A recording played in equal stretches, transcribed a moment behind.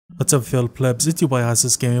What's up, fellow plebs? It's your boy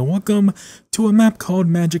Heist Gaming. Welcome to a map called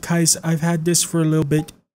Magic Heist. I've had this for a little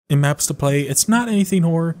bit in maps to play. It's not anything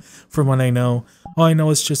horror from what I know. All I know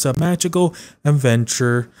is just a magical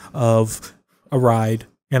adventure of a ride.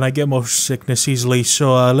 And I get motion sickness easily,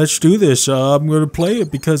 so let's do this. I'm gonna play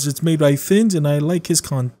it because it's made by Fins and I like his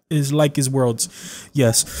worlds.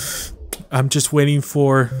 Yes. I'm just waiting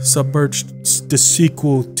for Submerged, the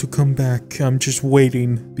sequel, to come back. I'm just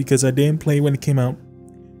waiting because I didn't play when it came out.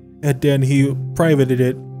 And then he privated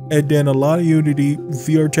it. And then a lot of Unity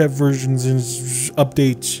VRChat versions and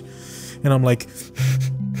updates. And I'm like,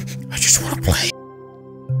 I just want to play.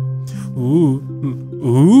 Ooh.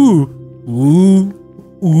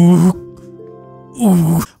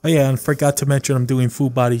 Oh yeah, and forgot to mention I'm doing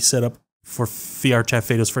full body setup for VRChat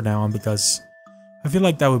videos for now on because I feel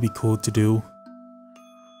like that would be cool to do.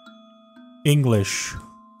 English.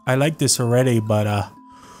 I like this already, but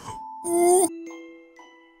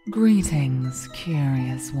Greetings,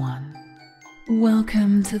 curious one.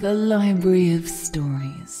 Welcome to the Library of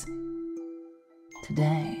Stories.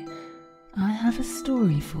 Today, I have a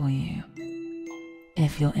story for you.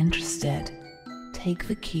 If you're interested, take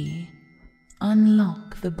the key,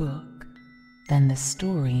 unlock the book, then the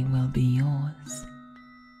story will be yours.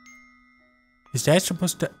 Is that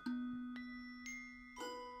supposed to...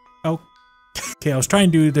 Oh, okay, I was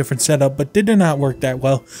trying to do a different setup, but did not work that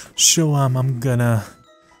well. So, I'm gonna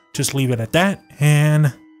just leave it at that,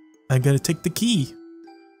 and I'm gonna take the key.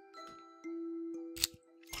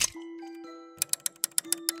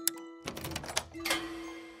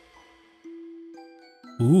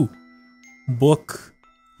 Ooh, book.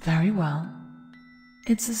 Very well.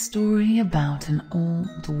 It's a story about an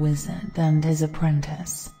old wizard and his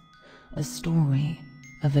apprentice. A story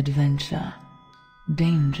of adventure,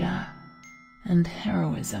 danger, and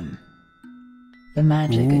heroism. The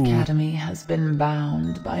Magic Academy has been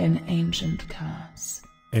bound by an ancient curse.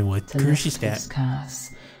 And what curse is that? This curse,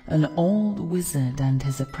 an old wizard and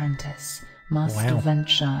his apprentice must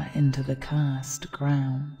venture into the cursed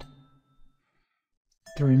ground.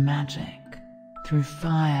 Through magic, through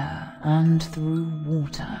fire, and through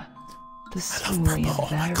water, the story of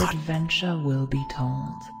their adventure will be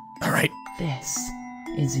told. Alright. This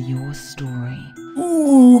is your story.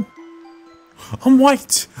 Ooh! I'm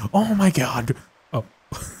white! Oh my god! Oh.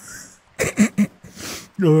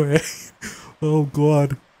 Alright. Oh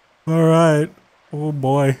god. Alright. Oh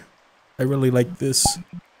boy. I really like this.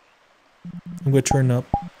 I'm gonna turn up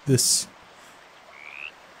this.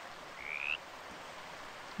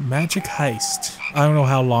 Magic Heist. I don't know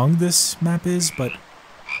how long this map is, but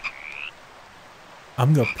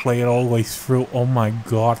I'm gonna play it all the way through. Oh my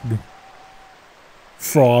god.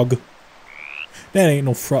 Frog. That ain't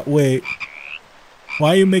no frog. Wait.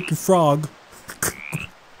 Why are you making frog?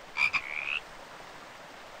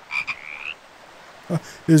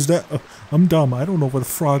 Is that... I'm dumb. I don't know what a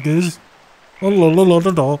frog is.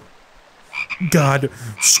 God.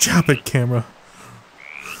 Stop it, camera.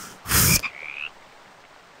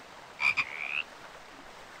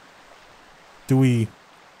 Do we...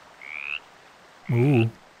 Ooh.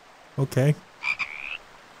 Okay.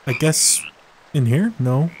 I guess... In here?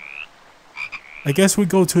 No. I guess we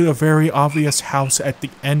go to a very obvious house at the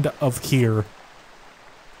end of here.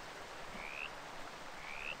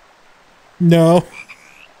 No.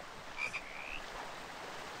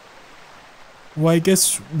 Well, I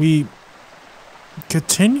guess we...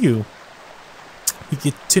 Continue. We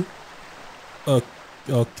get to...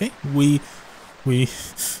 okay. We...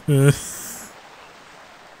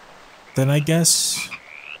 Then I guess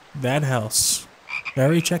that house.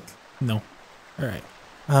 VRChat? No. Alright.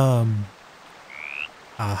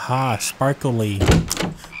 Aha, sparkly.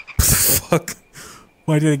 Fuck.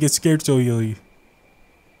 Why did I get scared so easily?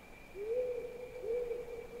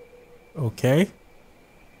 Okay.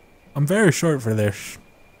 I'm very short for this.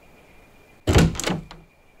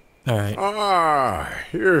 Alright. Ah,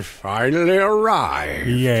 you finally arrived.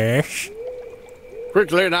 Yes.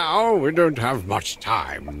 Quickly now, we don't have much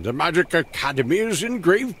time. The Magic Academy is in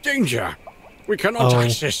grave danger. We cannot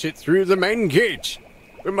access it through the main gate.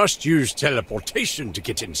 We must use teleportation to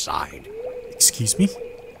get inside. Excuse me?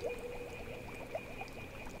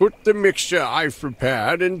 Put the mixture I've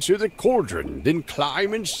prepared into the cauldron, then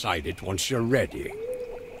climb inside it once you're ready.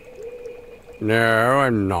 No,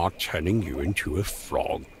 I'm not turning you into a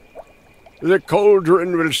frog. The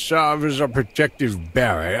cauldron will serve as a protective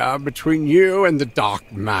barrier between you and the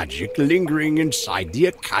dark magic lingering inside the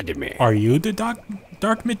academy. Are you the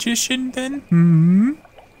dark magician then?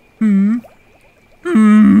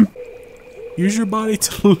 Use your body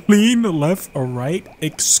to lean left or right.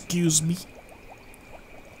 Excuse me.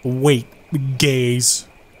 Wait, gaze.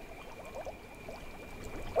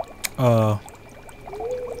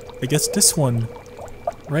 I guess this one.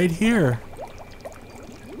 Right here.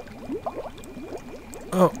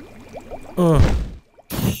 Oh.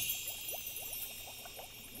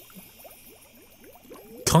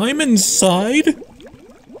 Climb inside?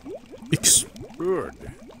 Good.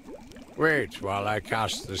 Wait while I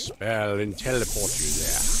cast the spell and teleport you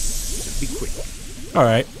there. Just be quick.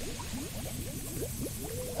 Alright.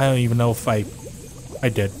 I don't even know if I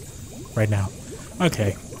did. Right now.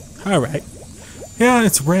 Okay. Alright. Yeah,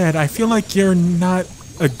 it's red. I feel like you're not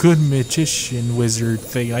a good magician wizard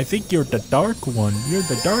thing. I think you're the dark one. You're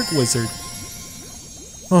the dark wizard.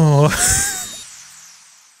 Oh.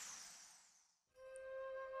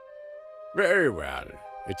 Very well.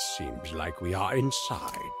 It seems like we are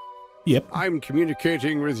inside. Yep. I'm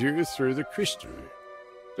communicating with you through the crystal.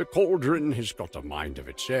 The cauldron has got a mind of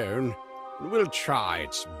its own, and will try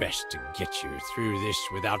its best to get you through this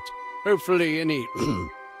without, hopefully, any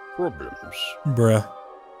problems. Bruh.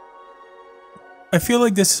 I feel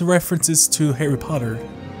like this references to Harry Potter.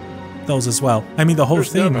 Those as well. I mean, the whole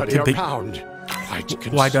There's thing nobody could be... around.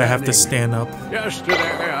 Why do I have to stand up? Yesterday,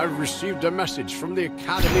 I received a message from the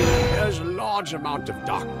Academy that there's a large amount of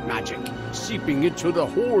dark magic seeping into the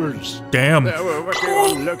halls. Damn. They were working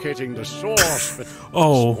on locating the source, but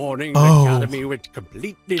Oh. this morning the Academy went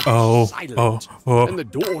completely silent, and the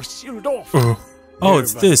door sealed off. Oh,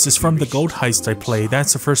 it's this. It's from the Gold Heist I played.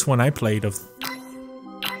 That's the first one I played of...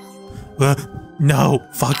 no.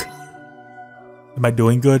 Fuck. Am I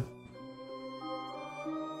doing good?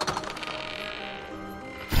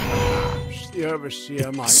 The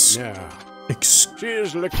Overseer might know. She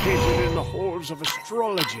is located in the halls of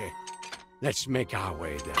astrology. Let's make our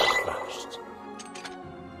way there first.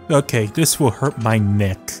 Okay, this will hurt my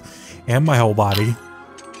neck and my whole body.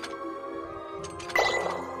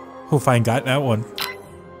 Hope I got that one.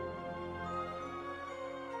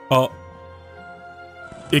 Oh.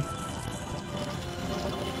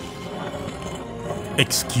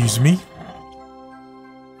 Excuse me?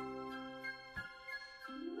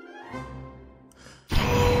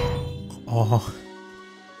 Oh.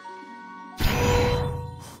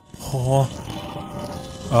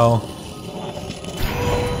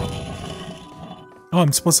 Oh,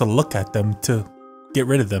 I'm supposed to look at them to get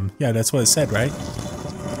rid of them. Yeah, that's what it said, right?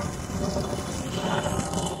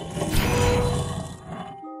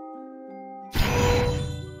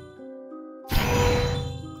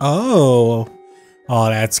 Oh. Oh,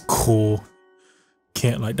 that's cool.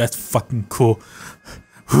 Can't like, that's fucking cool.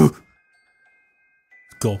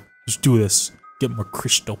 Go. Let's do this. Get more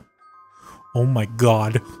crystal. Oh my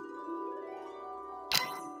god.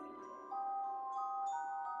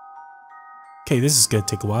 Okay, this is gonna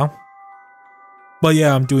take a while. But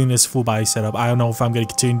yeah, I'm doing this full body setup. I don't know if I'm gonna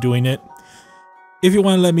continue doing it. If you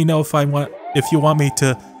want to let me know if you want me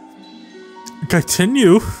to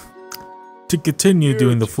continue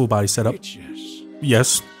doing the full body setup.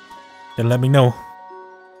 Yes. Then let me know.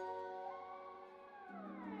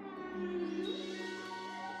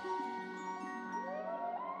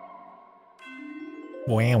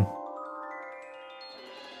 Wow.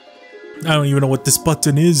 I don't even know what this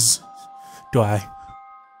button is. Do I?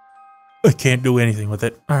 I can't do anything with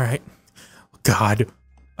it. Alright. God.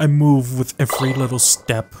 I move with every little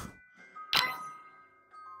step.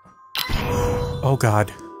 Oh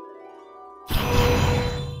god.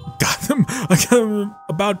 Got them. I got them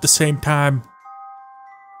about the same time.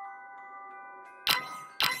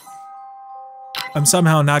 I'm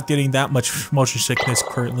somehow not getting that much motion sickness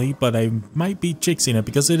currently, but I might be jinxing it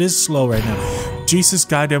because it is slow right now. Jesus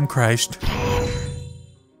goddamn Christ.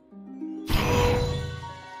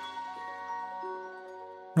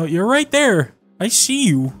 No, you're right there. I see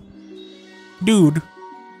you. Dude.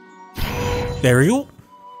 There you go.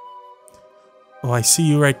 Oh, I see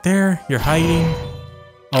you right there. You're hiding.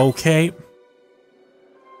 Okay.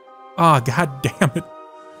 Oh, god damn it.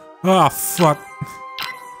 Oh, fuck.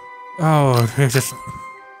 Oh, there's just...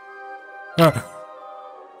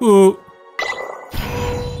 Ooh.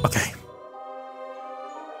 Okay.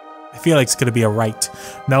 I feel like it's gonna be a right.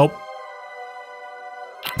 Nope.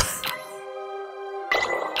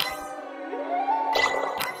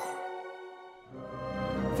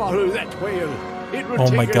 Follow that whale. It will Oh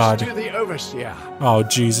my take god. us to the Overseer. Oh,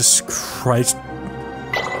 Jesus Christ.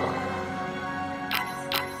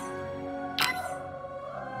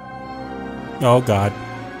 Oh god.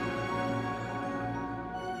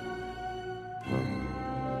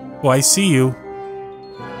 Oh, I see you.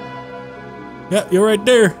 Yeah, you're right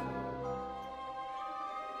there.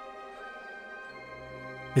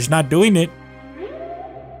 It's not doing it.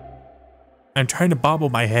 I'm trying to bobble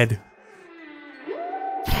my head.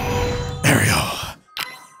 There we go.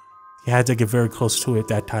 He had to get very close to it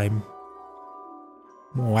that time.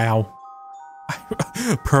 Wow.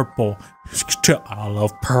 Purple. I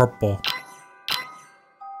love purple.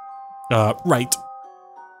 Right.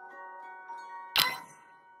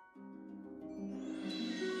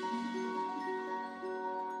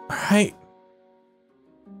 Alright.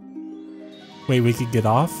 Wait, we could get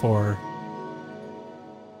off, or?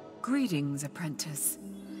 Greetings, apprentice.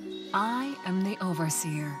 I am the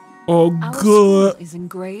Overseer. Oh, Our good. school is in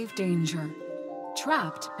grave danger,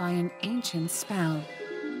 trapped by an ancient spell.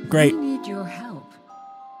 Great. We need your help.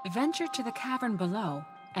 Venture to the cavern below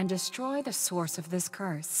and destroy the source of this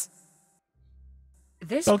curse.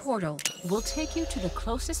 This portal will take you to the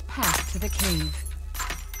closest path to the cave.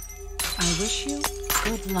 I wish you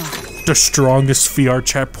good luck. The strongest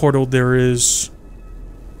VRChat portal there is.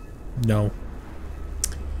 No.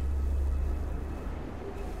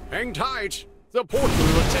 Hang tight. The portal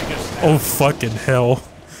will take us there. Oh, fucking hell.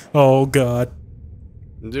 Oh, God.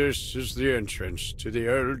 This is the entrance to the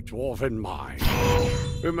old dwarven mine.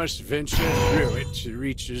 We must venture through it to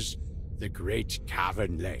reach the great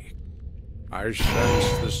cavern lake. I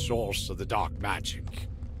sense the source of the dark magic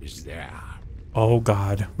is there. Oh,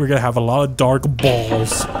 God. We're gonna have a lot of dark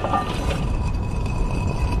balls.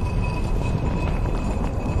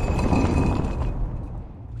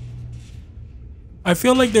 I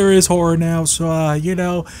feel like there is horror now, so, you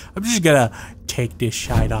know, I'm just gonna take this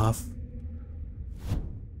shite off.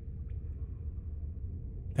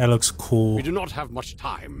 That looks cool. We do not have much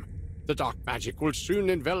time. The dark magic will soon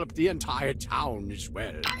envelop the entire town as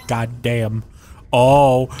well. God damn.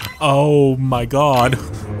 Oh, oh my God.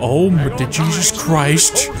 Oh, the Jesus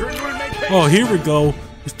Christ. Oh, here we go.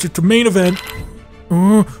 It's just the main event.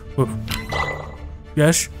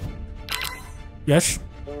 Yes. Yes.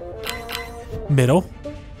 Middle.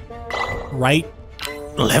 Right.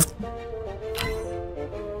 Left.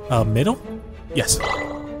 Middle? Yes.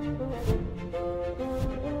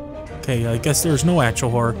 Okay, I guess there's no actual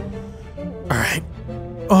horror. Alright.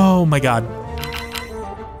 Oh my God.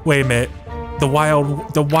 Wait a minute. The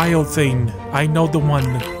wild thing. I know the one.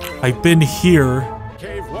 I've been here.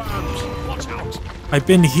 Cave worms, watch out. I've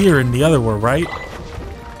been here in the other one, right?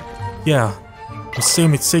 Yeah. The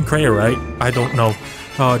same creator, right? I don't know.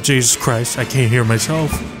 Oh, Jesus Christ. I can't hear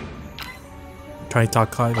myself. I'm trying to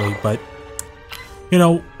talk quietly, but... You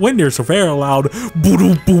know, when there's a very loud...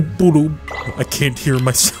 Boodoo, boo, boodoo, I can't hear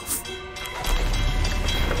myself.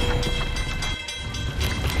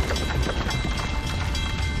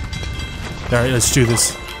 Alright, let's do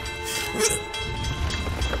this.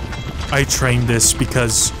 I trained this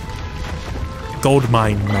because... Gold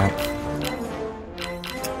mine map.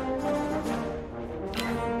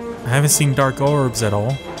 I haven't seen dark orbs at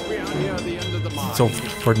all. We are near the end of the mine. So,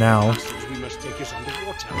 for now. We must take us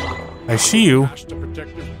underwater. I see you. Past a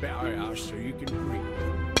protective barrier so you can breathe.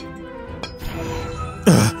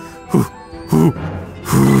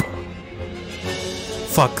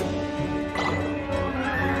 Fuck.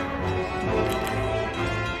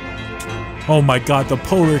 Oh my God, the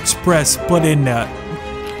Polar Express, but in that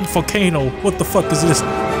volcano. What the fuck is this?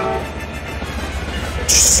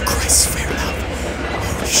 Jesus Christ, fair enough.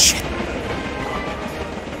 Holy shit.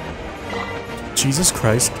 Jesus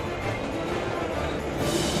Christ.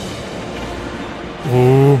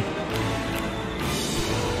 Oh.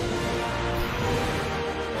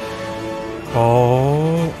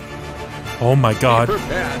 Oh. Oh my God. Be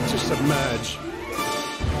prepared to submerge.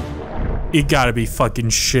 You gotta be fucking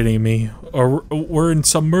shitting me. Or we're in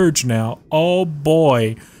Submerge now. Oh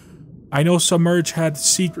boy. I know Submerge had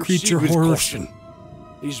sea creature horrors.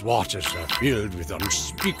 These waters are filled with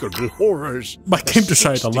unspeakable horrors. My game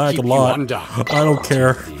decided to lag a lot. I don't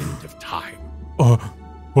care. The end of time.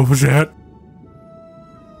 What was that?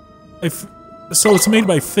 So it's made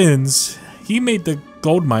by Finn's. He made the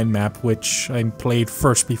Goldmine map, which I played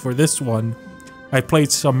first before this one. I played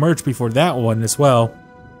Submerge before that one as well.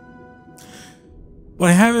 But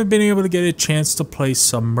I haven't been able to get a chance to play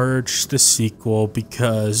Submerge, the sequel,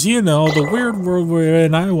 because, you know, the weird world we're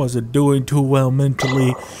in, I wasn't doing too well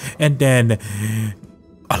mentally. And then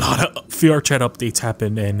a lot of VRChat updates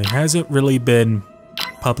happened, and it hasn't really been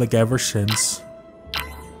public ever since.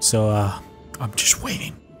 So, I'm just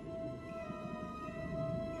waiting.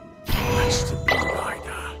 That's the Blue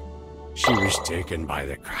Rider. She was taken by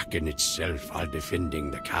the Kraken itself while defending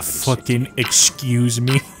the cavern Fucking city. excuse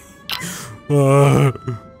me.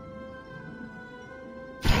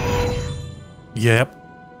 Yep.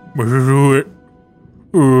 Do it.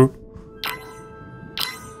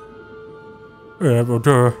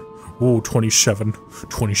 Oh, 27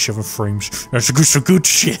 frames. That's some good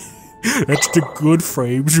shit. That's the good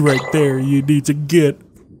frames right there you need to get.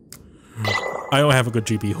 I don't have a good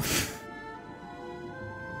GPU.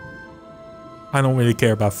 I don't really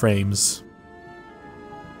care about frames.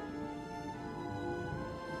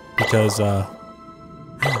 Because, I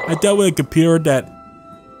dealt with a computer that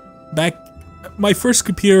my first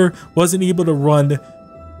computer wasn't able to run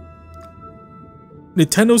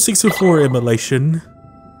Nintendo 64 emulation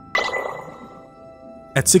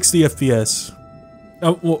at 60 FPS.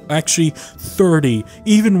 Well, actually 30,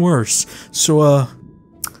 even worse. So,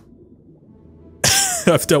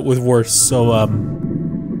 I've dealt with worse, so,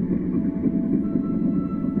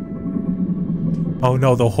 oh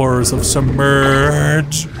no, the horrors of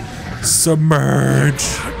submerge. Submerge.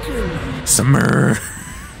 Submerge.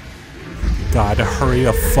 God, hurry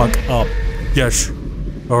the fuck up. Yes.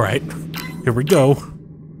 Alright. Here we go.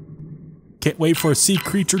 Can't wait for a sea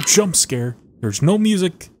creature jump scare. There's no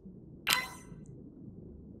music.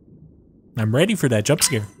 I'm ready for that jump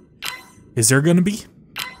scare. Is there gonna be?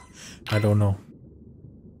 I don't know.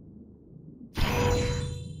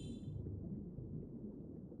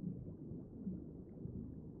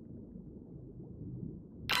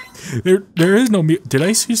 There is no music. Did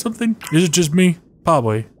I see something? Is it just me?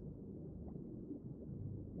 Probably.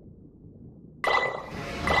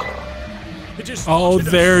 Oh,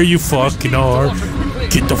 there you fucking are.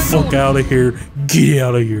 Get the fuck out of here. Get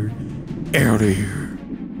out of here. Out of here.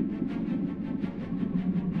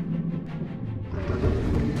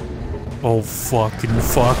 Oh, fucking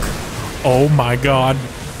fuck. Oh my god.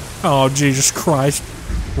 Oh, Jesus Christ.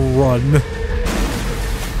 Run.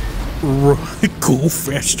 Run. Go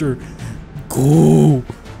faster. Go.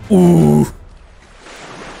 Ooh.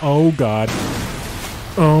 Oh god.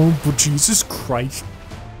 Oh, but Jesus Christ.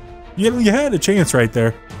 You had a chance right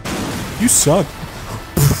there. You suck.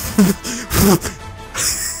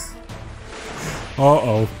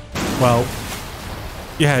 Uh-oh. Well,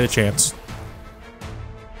 you had a chance.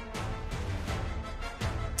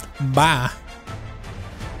 Bye.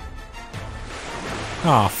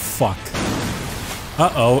 Aw, fuck.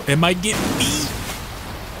 Uh-oh, it might get me.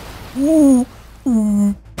 Ooh.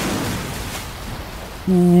 Ooh.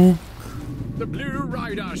 Ooh. The Blue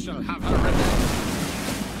Rider shall have her revenge.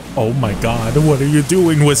 Oh my god, what are you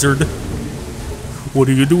doing, wizard? What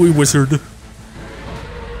are you doing, wizard?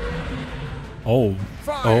 Oh.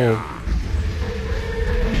 Fire.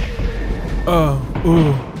 Oh.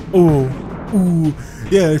 Ooh.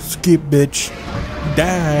 Yeah, skip, bitch.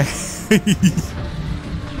 Die.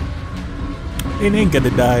 It ain't gonna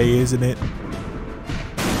die, isn't it?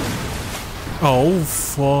 Oh,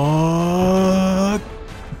 fuck.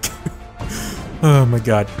 Oh my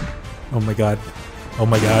god. Oh my god. Oh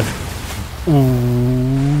my god.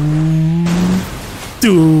 Ooh.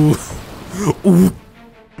 Dude. Ooh.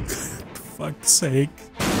 Fuck's sake.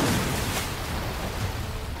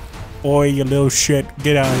 Oi, you little shit.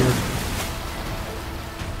 Get out of here.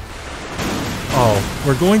 Oh,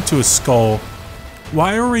 we're going to a skull.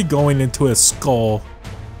 Why are we going into a skull?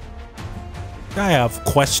 I have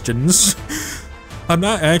questions. I'm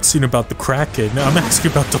not asking about the Kraken. I'm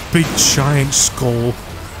asking about the big giant skull.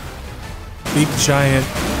 Big giant,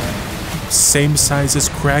 same size as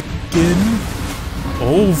Kraken?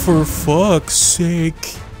 Oh, for fuck's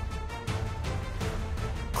sake.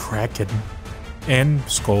 Kraken. And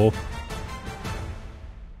skull.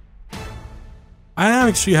 I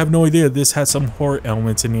actually have no idea this has some horror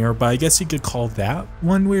elements in here, but I guess you could call that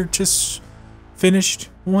one we're just finished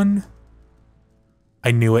one.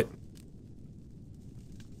 I knew it.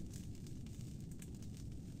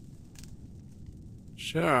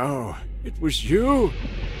 So, it was you?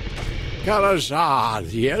 Kalazar,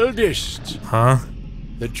 the eldest. Huh?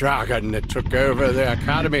 The dragon that took over the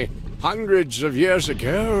academy hundreds of years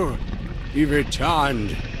ago. He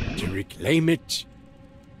returned to reclaim it.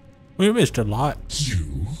 We missed a lot.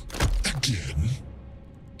 You? Again?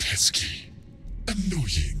 Pesky.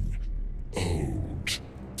 Annoying. Old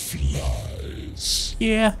flies.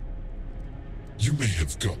 Yeah. You may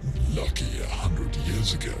have gotten lucky 100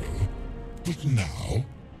 years ago, but now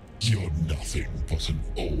you're nothing but an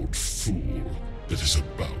old fool that is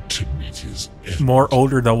about to meet his end. More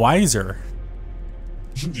older the wiser.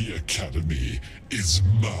 The academy is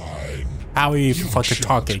mine. How are you Your fucking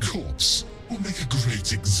charred talking? corpse will make a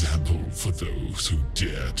great example for those who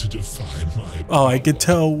dare to defy my Oh, I can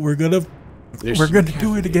tell we're gonna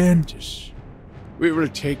do it again. Apprentice. We will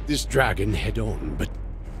take this dragon head on, but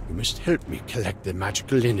you must help me collect the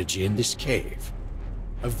magical energy in this cave.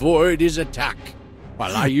 Avoid his attack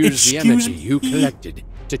while I use the Excuse energy you me? collected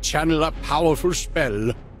to channel a powerful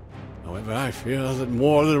spell. However, I feel that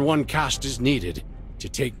more than one cast is needed to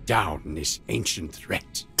take down this ancient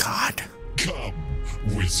threat. God. Come,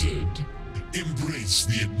 wizard. Embrace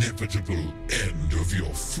the inevitable end of your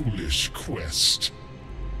foolish quest.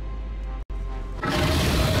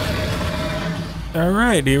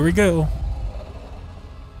 Alright, here we go.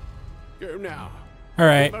 Go now.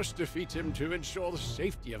 Alright. We must defeat him to ensure the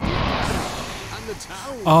safety of the academy and the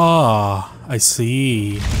town. Ah, I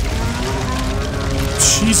see.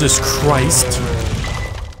 Jesus Christ.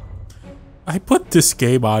 I put this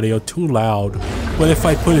game audio too loud, but if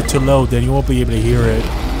I put it too low, then you won't be able to hear it.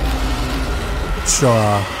 So,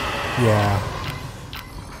 yeah.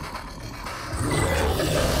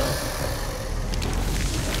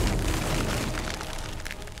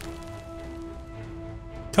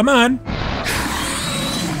 Come on.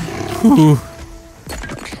 Ooh.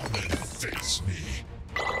 Come and face me,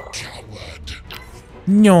 coward.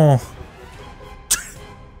 No.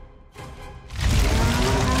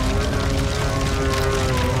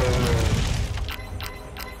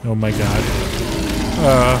 Oh my god.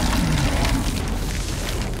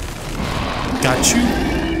 Got you.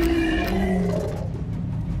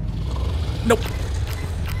 Nope.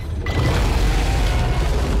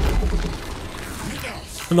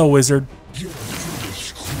 Hello, wizard. Your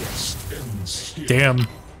foolish quest ends here. Damn.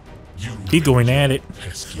 You He going at it.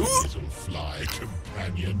 pesky little fly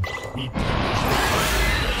companion. We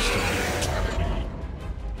perish the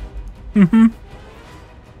academy.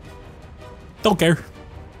 Don't care.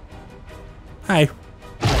 Hi.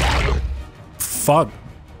 Fuck.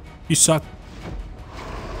 You suck.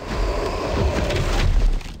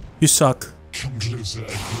 You suck. Come closer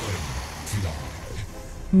again, fly.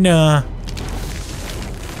 Nah.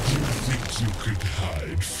 You think you could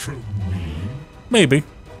hide from me? Maybe.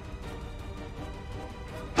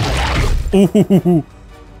 Ooh.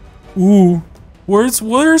 Ooh. Where's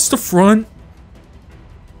the front?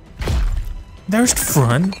 There's the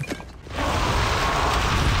front.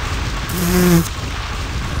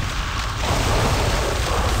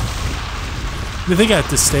 I think I have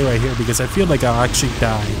to stay right here because I feel like I'll actually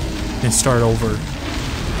die and start over.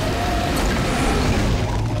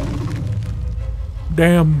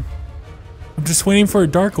 Damn. I'm just waiting for a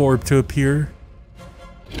dark orb to appear.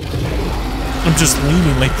 I'm just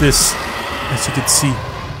leaning like this, as you can see.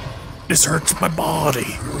 This hurts my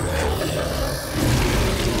body.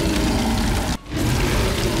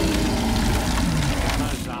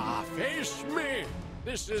 Huzzah, face me!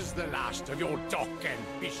 This is the last of your dark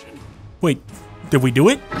ambition. Wait, did we do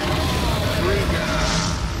it?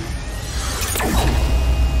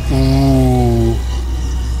 Ooh.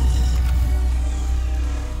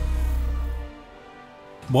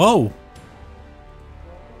 Whoa.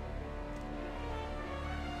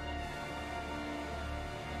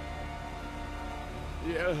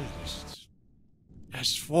 The eldest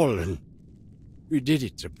has fallen. We did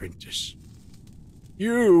it, apprentice.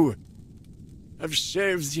 You have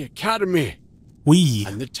saved the academy We.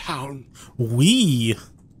 and the town. We.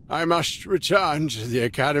 I must return to the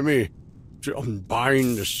academy to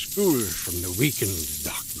unbind the school from the weakened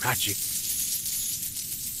dark magic.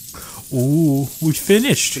 Ooh, we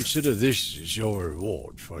finished. Consider this as your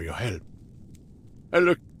reward for your help. I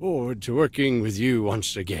look forward to working with you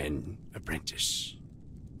once again, apprentice.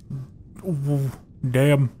 Ooh,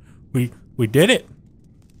 damn, we did it.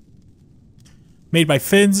 Made by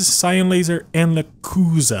Fins, Cyan Laser, and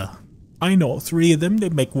Lakuza. I know 3 of them. They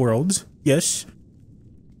make worlds. Yes.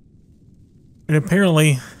 And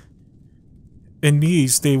apparently, in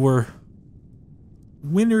these, they were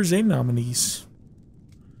winners and nominees.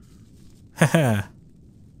 Haha.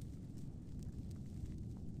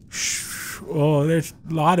 Oh, there's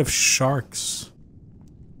a lot of sharks.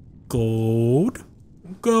 Gold.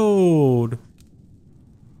 Gold.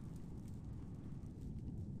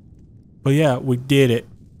 But yeah, we did it.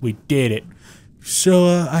 We did it.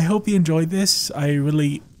 So, I hope you enjoyed this. I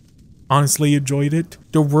really, honestly enjoyed it.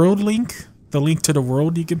 The world link, the link to the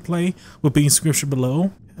world you can play, will be in the description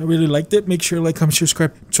below. I really liked it. Make sure to like, comment, share,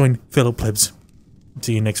 subscribe, join fellow plebs.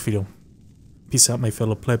 See you next video. Peace out, my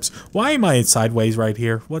fellow plebs. Why am I sideways right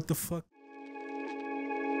here? What the fuck?